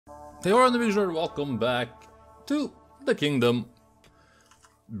Hey, all the BigHugeNerd, welcome back to the kingdom.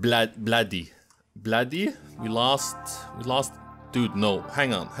 Bloody. We lost. Dude, no,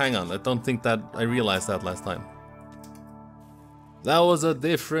 hang on. I don't think that I realized that last time. That was a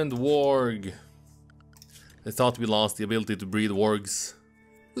different warg. I thought we lost the ability to breed wargs.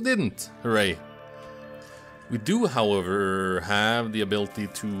 We didn't. Hooray. We do, however, have the ability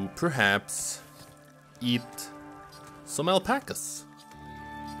to perhaps eat some alpacas.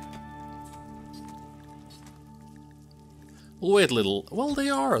 We'll wait a little. Well, they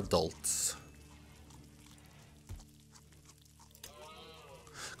are adults.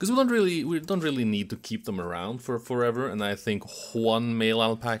 Because we don't really need to keep them around for forever, and I think one male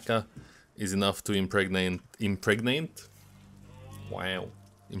alpaca is enough to impregnate. Wow,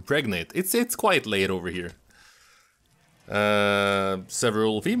 impregnate. It's quite late over here.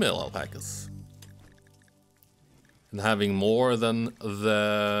 Several female alpacas, and having more than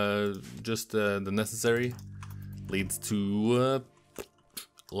the necessary leads to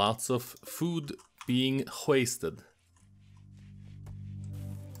lots of food being wasted.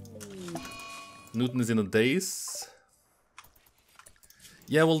 Newton is in a daze.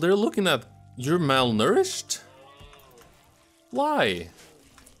 Yeah, well, they're looking at you're malnourished? Why?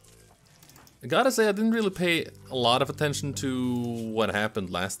 I gotta say, I didn't really pay a lot of attention to what happened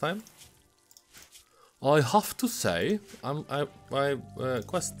last time. I have to say,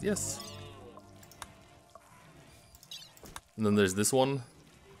 quest, yes. And then there's this one.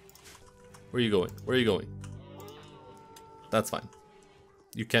 Where are you going? Where are you going? That's fine.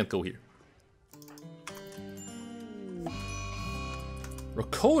 You can't go here.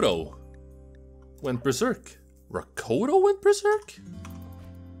 Rakoto went berserk. Rakoto went berserk?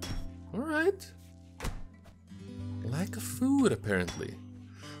 Alright. Lack of food, apparently.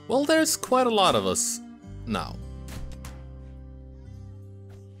 Well, there's quite a lot of us now.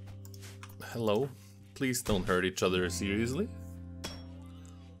 Hello. Please don't hurt each other seriously.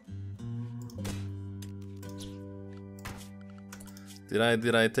 Did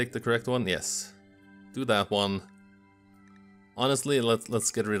I take the correct one? Yes. Do that one. Honestly, let's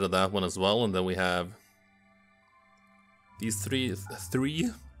get rid of that one as well, and then we have these three.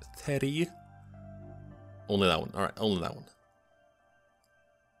 Only that one. All right, only that one.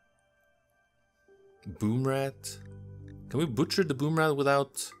 Boom rat. Can we butcher the boom rat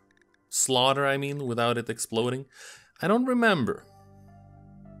without slaughter? I mean, without it exploding. I don't remember.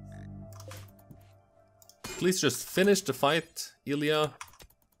 Please just finish the fight, Ilya.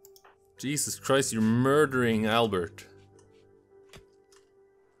 Jesus Christ, you're murdering Albert.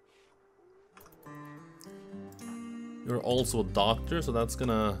 You're also a doctor, so that's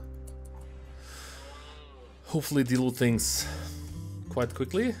gonna hopefully deal with things quite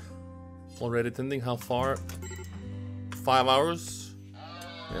quickly. Already tending, how far? 5 hours?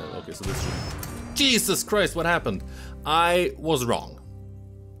 Yeah, okay, so this should... Jesus Christ, what happened? I was wrong.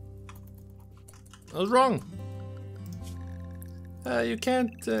 I was wrong. You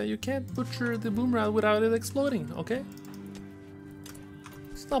can't butcher the boom rat without it exploding, okay?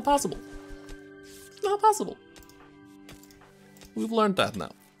 It's not possible. It's not possible. We've learned that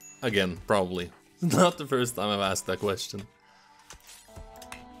now. Again, probably. Not the first time I've asked that question.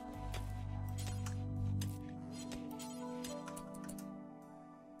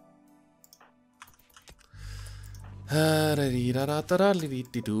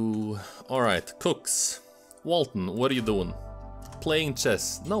 Alright, cooks. Walton, what are you doing? Playing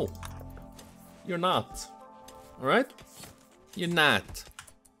chess. No. You're not. Alright? You're not.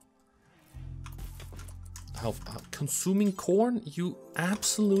 Consuming corn? You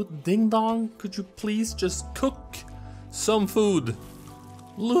absolute ding-dong. Could you please just cook some food?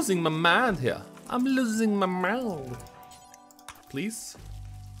 I'm losing my mind here. I'm losing my mind. Please?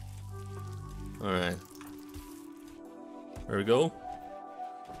 Alright. There we go.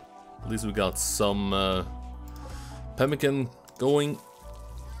 At least we got some pemmican going.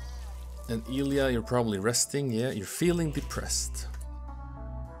 And Ilya, you're probably resting. Yeah, you're feeling depressed.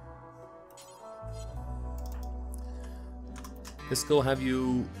 Let's go. Have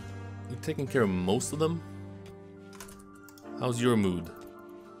you taken care of most of them? How's your mood?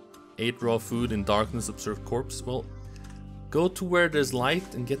 8 raw food in darkness, observe corpse. Well, go to where there's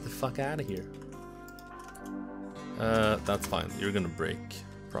light and get the fuck out of here. That's fine. You're gonna break,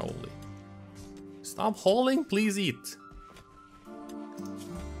 probably. Stop hauling, please eat.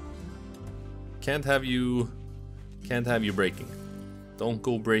 Can't have you breaking. Don't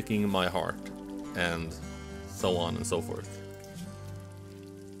go breaking my heart, and so on and so forth.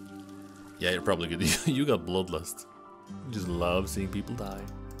 Yeah, you're probably good. You got bloodlust. You just love seeing people die.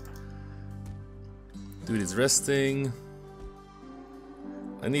 Dude is resting.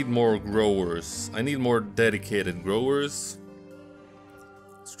 I need more growers. I need more dedicated growers.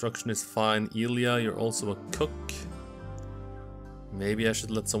 Construction is fine. Ilya, you're also a cook. Maybe I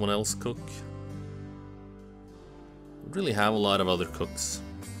should let someone else cook. We really have a lot of other cooks.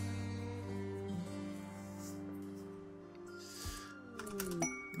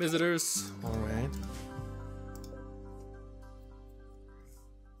 Visitors, alright.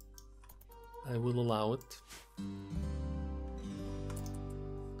 I will allow it.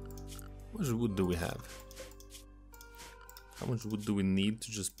 How much wood do we have? How much wood do we need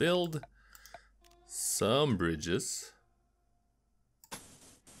to just build some bridges?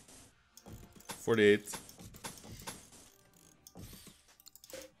 48.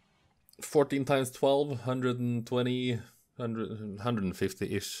 14 times 12, 120,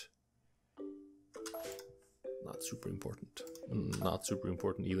 150-ish. Not super important. Not super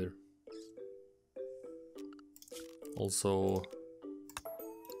important either. Also,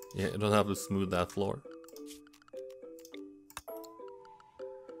 yeah, you don't have to smooth that floor.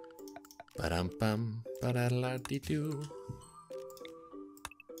 Ba-dum-bum, ba-da-la-dee-doo.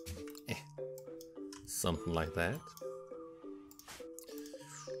 Something like that.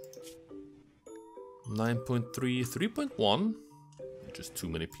 9.3, 3.1. Just too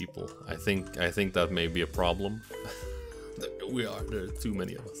many people. I think that may be a problem. There are too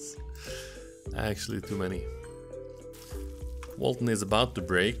many of us. Actually, too many. Walton is about to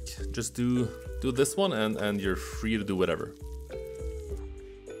break. Just do this one and you're free to do whatever.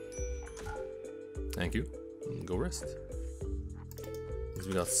 Thank you. And go rest.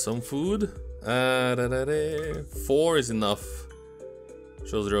 We got some food. 4 is enough.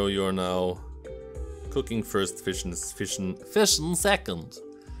 Shozro, you are now cooking first, fishing second.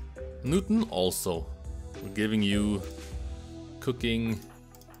 Newton also. We're giving you cooking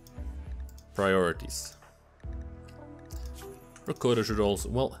priorities. Rakota should also.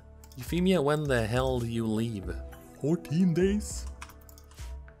 Well, Euphemia, when the hell do you leave? 14 days.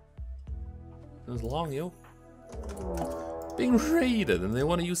 That's long, yo. Being raided and they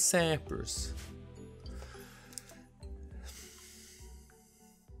want to use sappers.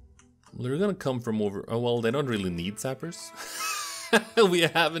 They're gonna come from over. Oh well, they don't really need sappers. We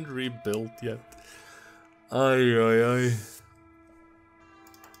haven't rebuilt yet. Ay ay ay.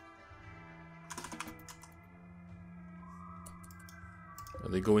 Are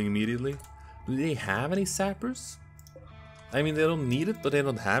they going immediately? Do they have any sappers? I mean, they don't need it, but they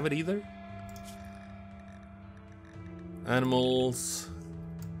don't have it either. Animals,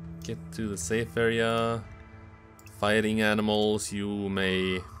 get to the safe area. Fighting animals, you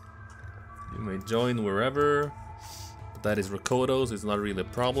may join wherever. But that is Rakoto's, it's not really a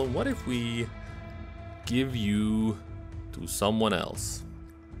problem. What if we give you to someone else?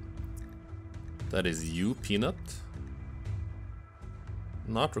 That is you, Peanut.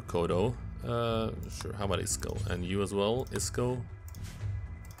 Not Rakoto. Sure, how about Isco? And you as well, Isco.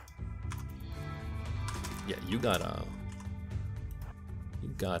 Yeah, you gotta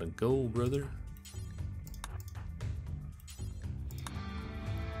go, brother.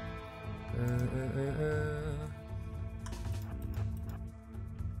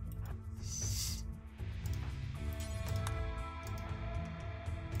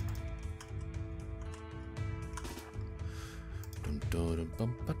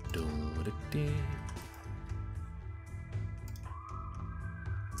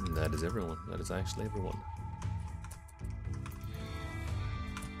 That is everyone. That is actually everyone.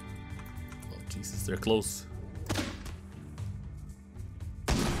 Oh Jesus, they're close.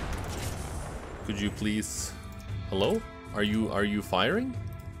 Could you please? Hello? Are you firing?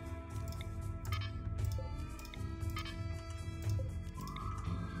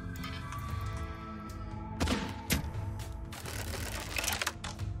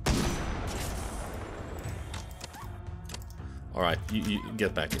 Alright, you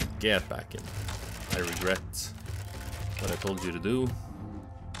get back in. Get back in. I regret what I told you to do.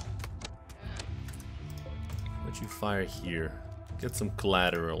 But you fire here. Get some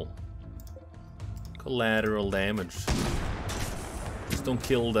collateral. Collateral damage. Just don't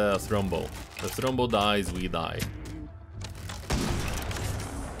kill the Thrombo. The Thrombo dies, we die.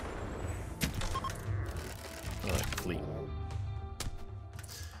 Alright, flee.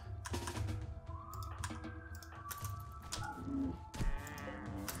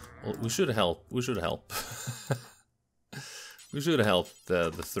 Well, we should help. We should help. We should help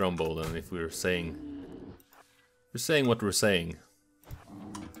the Thrombo then if we're saying what we're saying.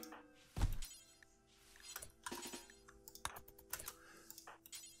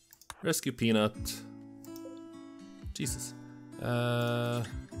 Rescue Peanut. Jesus. Where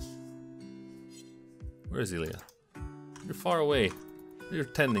is Ilya? You're far away. You're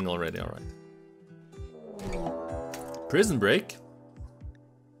tending already, alright. Prison break?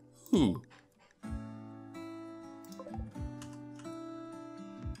 Ooh.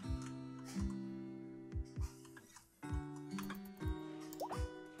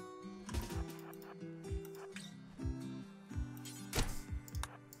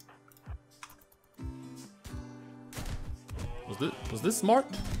 Was this smart?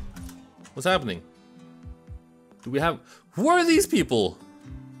 What's happening? Do we have... Who are these people?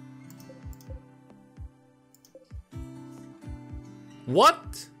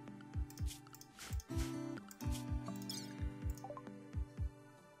 What?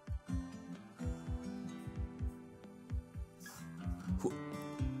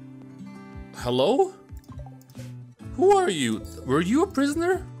 Hello? Who are you? Were you a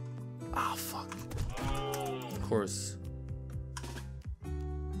prisoner? Ah, fuck. Of course.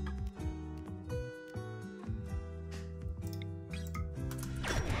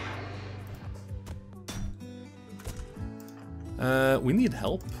 We need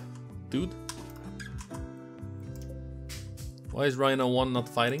help, dude. Why is Rhino 1 not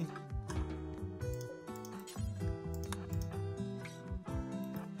fighting?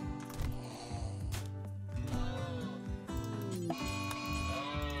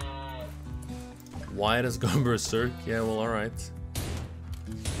 Why does go berserk? Yeah, well, alright.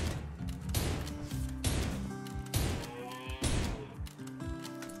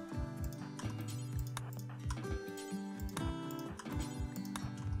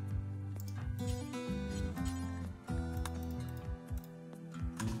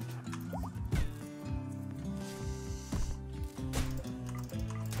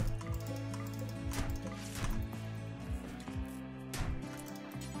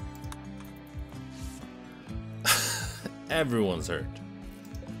 Everyone's hurt.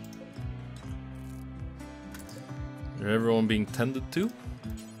 Is everyone being tended to?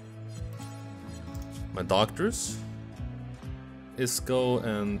 My doctors? Isco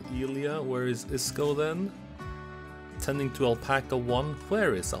and Elia. Where is Isco then? Tending to Alpaca 1.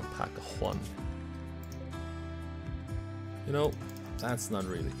 Where is Alpaca 1? You know, that's not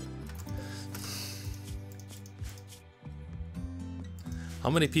really good.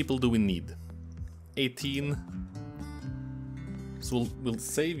 How many people do we need? 18. So we'll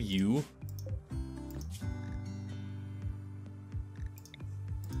save you.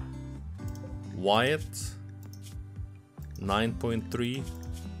 Wyatt 9.3.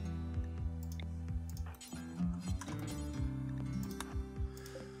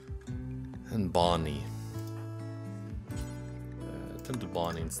 And Bonnie. Tend to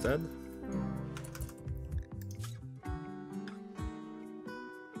Bonnie instead.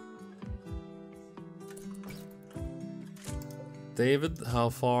 David, how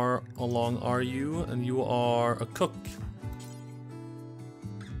far along are you? And you are a cook.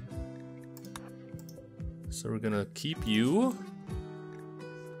 So we're gonna keep you.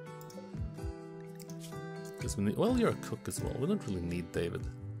 Because we need, well, you're a cook as well. We don't really need David.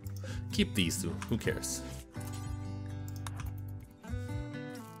 Keep these two. Who cares?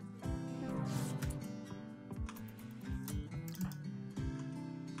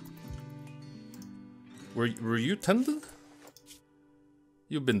 Were you tended?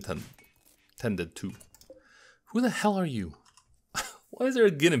 You've been tended to. Who the hell are you? Why is there a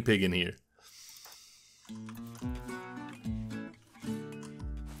guinea pig in here?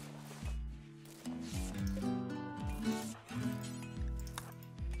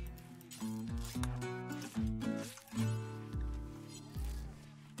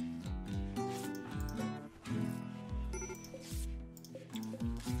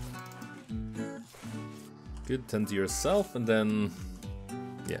 Good, tend to yourself and then...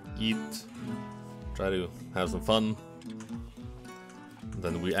 yeah, eat, try to have some fun. And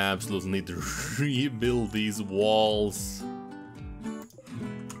then we absolutely need to rebuild these walls.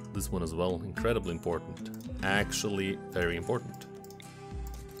 This one as well, incredibly important. Actually, very important.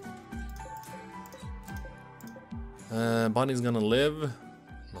 Bonnie's gonna live.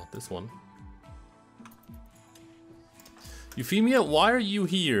 Not this one. Euphemia, why are you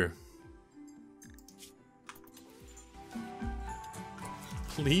here?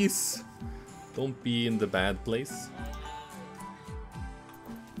 Please, don't be in the bad place.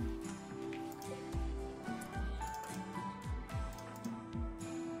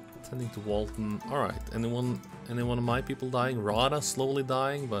 Tending to Walton. Alright, anyone of my people dying? Rada slowly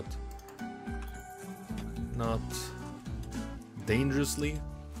dying, but not dangerously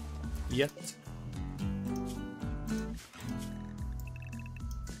yet.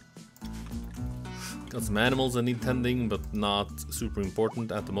 Got some animals that need tending, but not super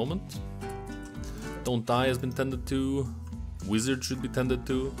important at the moment. Don't Die has been tended to. Wizard should be tended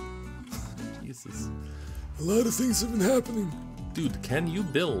to. Jesus. A lot of things have been happening. Dude, can you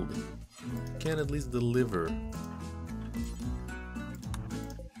build? Can at least deliver.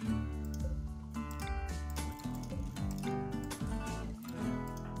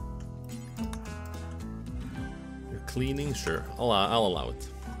 You're cleaning? Sure. I'll allow it.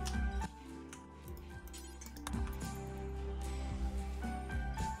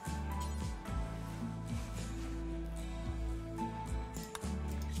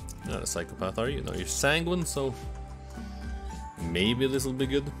 Not a psychopath, are you? No, you're sanguine, so maybe this will be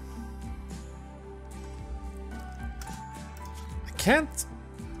good. I can't.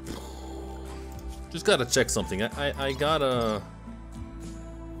 Just gotta check something. I got a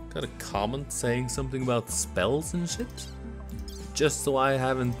comment saying something about spells and shit. Just so I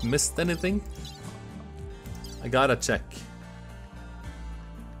haven't missed anything. I gotta check.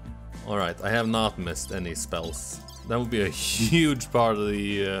 Alright, I have not missed any spells. That would be a huge part of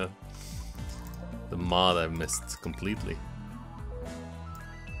the mod I've missed completely.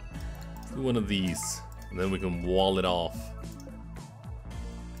 Let's do one of these, and then we can wall it off.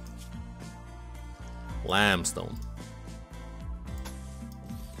 Lamstone.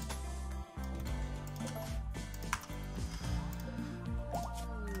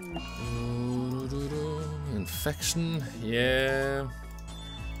 Infection, yeah.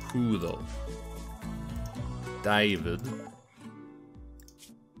 Who though? David.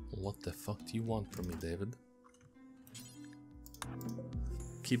 What the fuck do you want from me, David?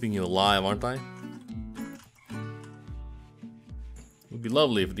 Keeping you alive, aren't I? It would be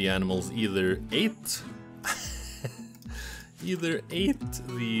lovely if the animals either ate the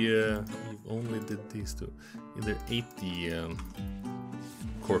we've only did these two. Either ate the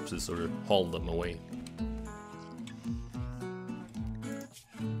corpses or hauled them away.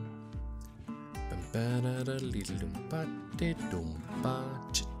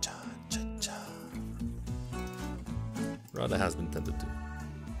 Rada has been tended to.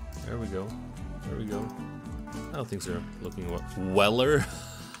 There we go. There we go. Now things are looking weller.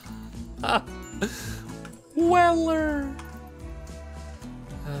 Weller!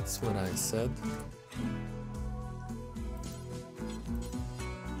 That's what I said.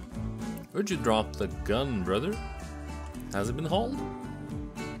 Where'd you drop the gun, brother? Has it been hauled?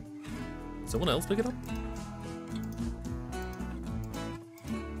 Someone else pick it up?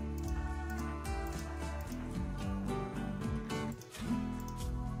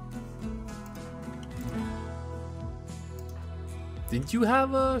 Did you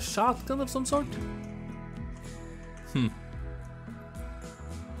have a shotgun of some sort?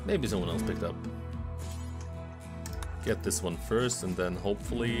 Maybe someone else picked up. Get this one first and then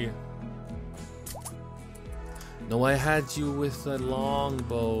hopefully... No, I had you with a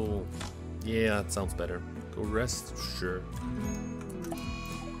longbow. Yeah, that sounds better. Go rest? Sure.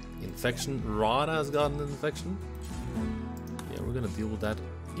 Infection? Rada has gotten an infection? Yeah, we're gonna deal with that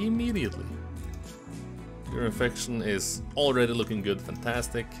immediately. Your infection is already looking good,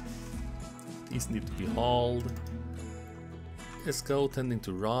 fantastic. These need to be hauled. Let's go tending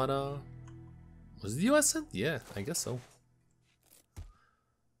to Rada. Was it the US sent? Yeah, I guess so.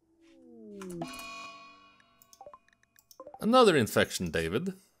 Another infection,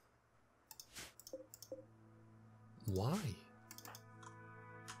 David. Why?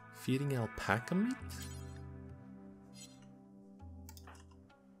 Feeding alpaca meat?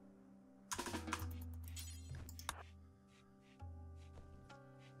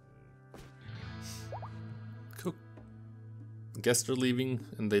 Cook. Guests are leaving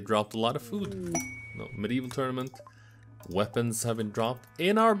and they dropped a lot of food. No, medieval tournament. Weapons have been dropped.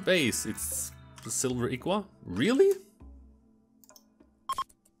 In our base, it's the silver Iqua. Really?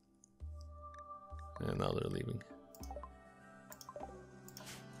 And now they're leaving.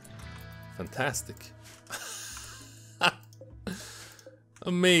 Fantastic.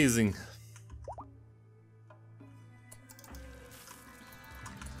 Amazing.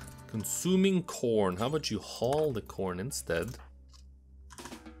 Consuming corn. How about you haul the corn instead?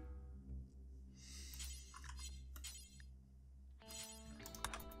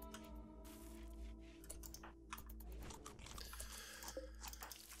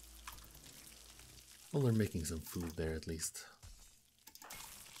 Well, they're making some food there at least.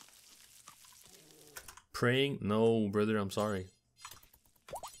 Praying? No, brother, I'm sorry.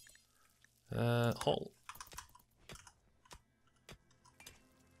 Haul.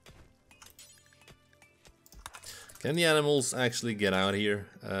 Can the animals actually get out here?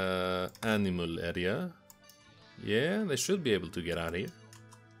 Animal area. Yeah, they should be able to get out here.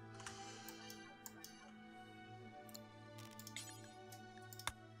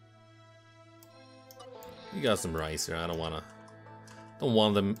 We got some rice here. I don't wanna Don't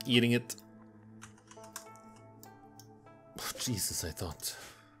want them eating it. Jesus, I thought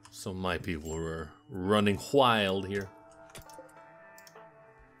some of my people were running wild here.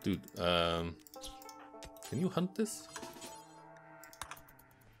 Dude, can you hunt this?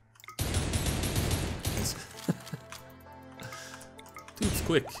 Dude's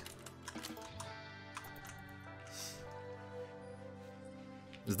quick.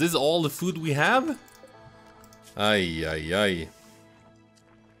 Is this all the food we have? Ay, ay, ay.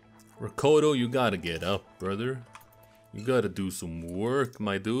 Rakoto, you gotta get up, brother. You gotta do some work,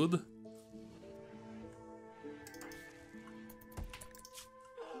 my dude.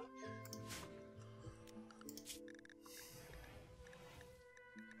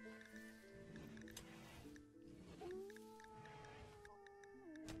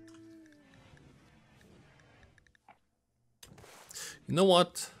 You know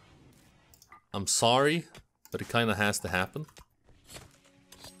what? I'm sorry, but it kinda has to happen.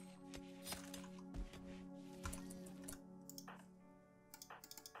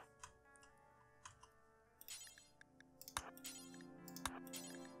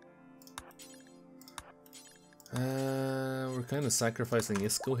 We're kind of sacrificing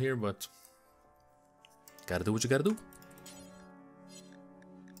Isco here, but gotta do what you gotta do.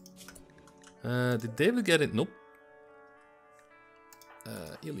 Did David get it? Nope.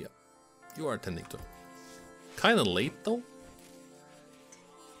 Ilya, you are attending to him. Kinda late though.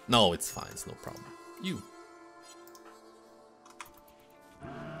 No, it's fine, it's no problem. You.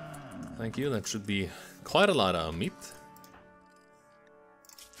 Thank you, that should be quite a lot of meat.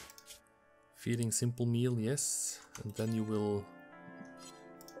 Feeding simple meal, yes. And then you will...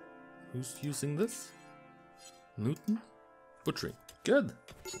 Who's using this? Newton? Butchering. Good.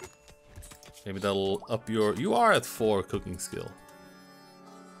 Maybe that'll up your... You are at 4 cooking skill.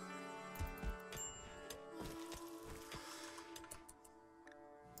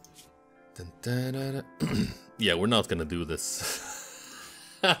 Dun, dun, dun, dun. Yeah, we're not gonna do this.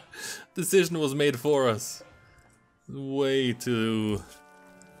 Decision was made for us. Way too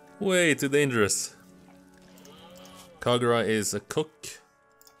dangerous. Kagura is a cook,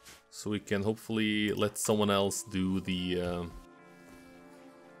 so we can hopefully let someone else do the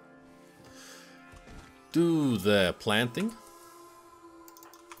planting.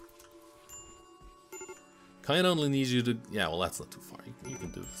 Kinda only need you to... Yeah, well, that's not too far. You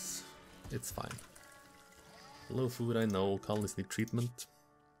can do this. It's fine. Low food, I know. Colonists need treatment.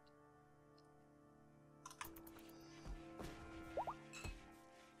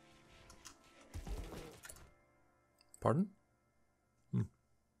 Pardon?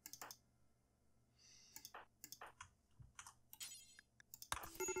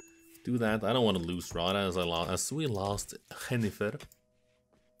 Do that. I don't want to lose Rada as we lost Jennifer.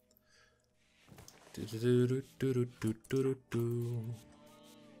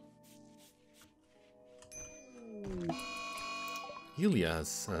 Ilya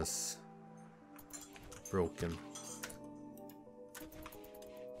has broken.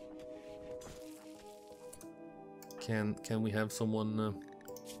 Can we have someone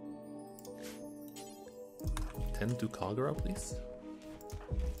tend to Kagura, please?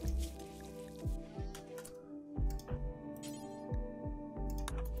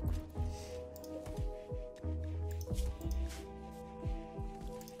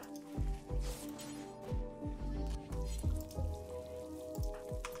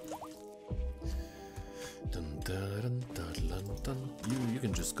 You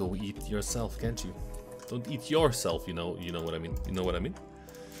can just go eat yourself, can't you? Don't eat yourself, you know what I mean. You know what I mean?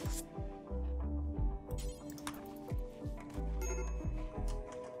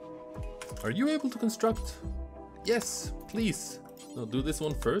 Are you able to construct? Yes, please. No, do this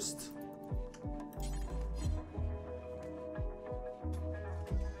one first.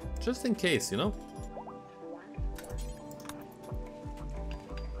 Just in case, you know?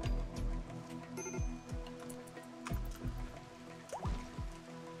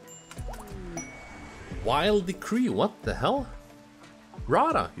 Wild decree, what the hell?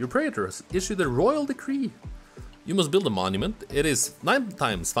 Rada, your praetor, has issued a royal decree. You must build a monument. It is 9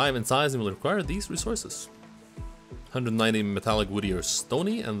 times 5 in size and will require these resources. 190 metallic, woody or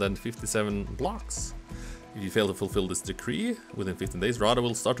stony, and then 57 blocks. If you fail to fulfill this decree within 15 days, Rada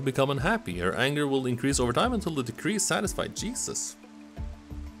will start to become unhappy. Her anger will increase over time until the decree is satisfied. Jesus.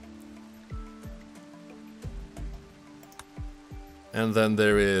 And then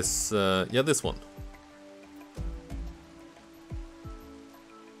there is, yeah, this one.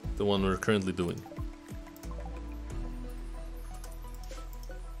 The one we're currently doing.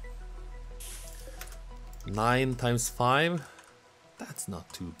 Nine times 5. That's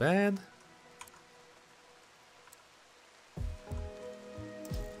not too bad.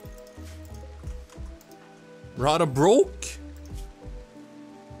 Rather broke.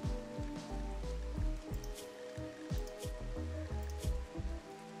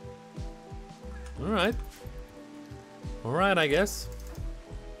 Alright. Alright, I guess.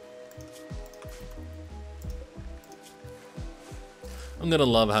 I'm gonna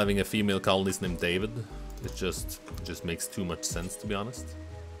love having a female colonist named David. It just makes too much sense, to be honest.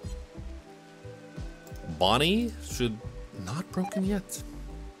 Bonnie should not broken yet.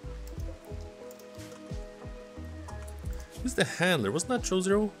 Who's the handler? Wasn't that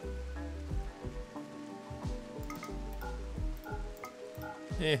Chozero?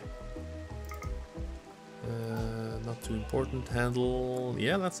 Eh. Not too important. Handle.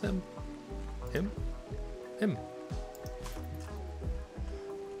 Yeah, that's him. Him.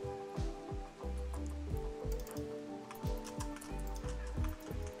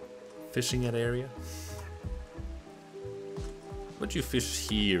 Fishing at area. But you fish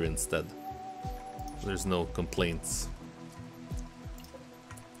here instead. There's no complaints.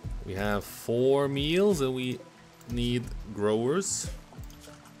 We have 4 meals and we need growers.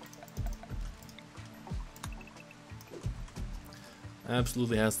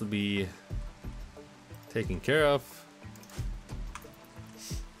 Absolutely has to be taken care of.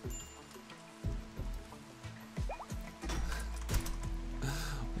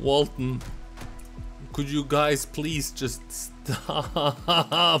 Walton, could you guys please just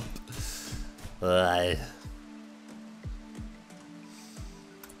stop?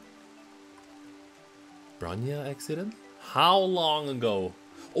 Branya exited? How long ago?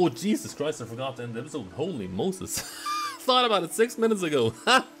 Oh Jesus Christ, I forgot to end the episode. Holy Moses. Thought about it 6 minutes ago.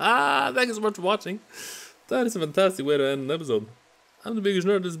 Thank you so much for watching. That is a fantastic way to end an episode. I'm the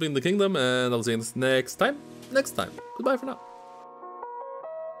BigHugeNerd, this has been The Kingdom, and I'll see you next time. Goodbye for now.